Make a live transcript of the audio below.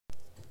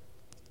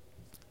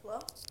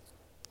Hello.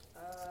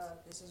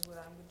 This is what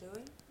I'm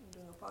doing. I'm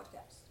doing a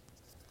podcast.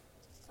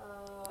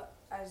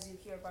 As you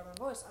hear by my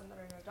voice, I'm not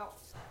an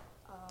adult.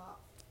 Uh,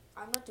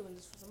 I'm not doing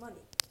this for the money.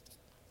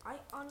 I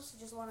honestly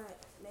just want to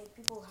make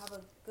people have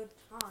a good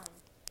time.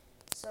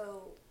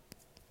 So,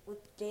 with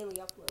daily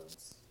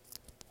uploads.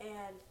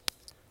 And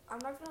I'm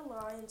not gonna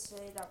lie and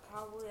say that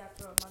probably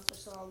after a month or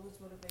so I'll lose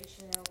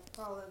motivation. It'll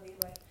probably be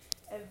like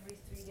every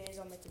 3 days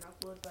I'll make an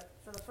upload. But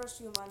for the first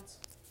few months,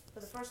 for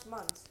the first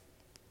month,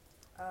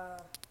 uh,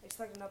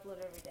 expect an upload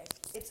every day.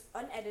 It's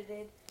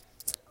unedited,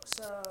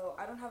 so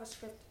I don't have a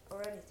script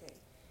or anything.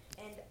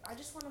 And I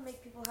just want to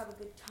make people have a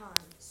good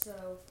time.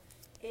 So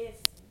if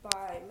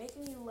by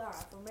making you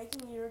laugh or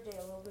making your day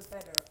a little bit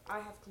better, I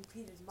have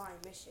completed my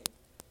mission.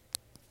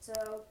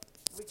 So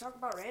we talk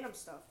about random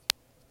stuff,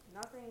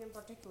 nothing in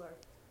particular.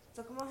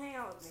 So come on, hang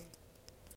out with me.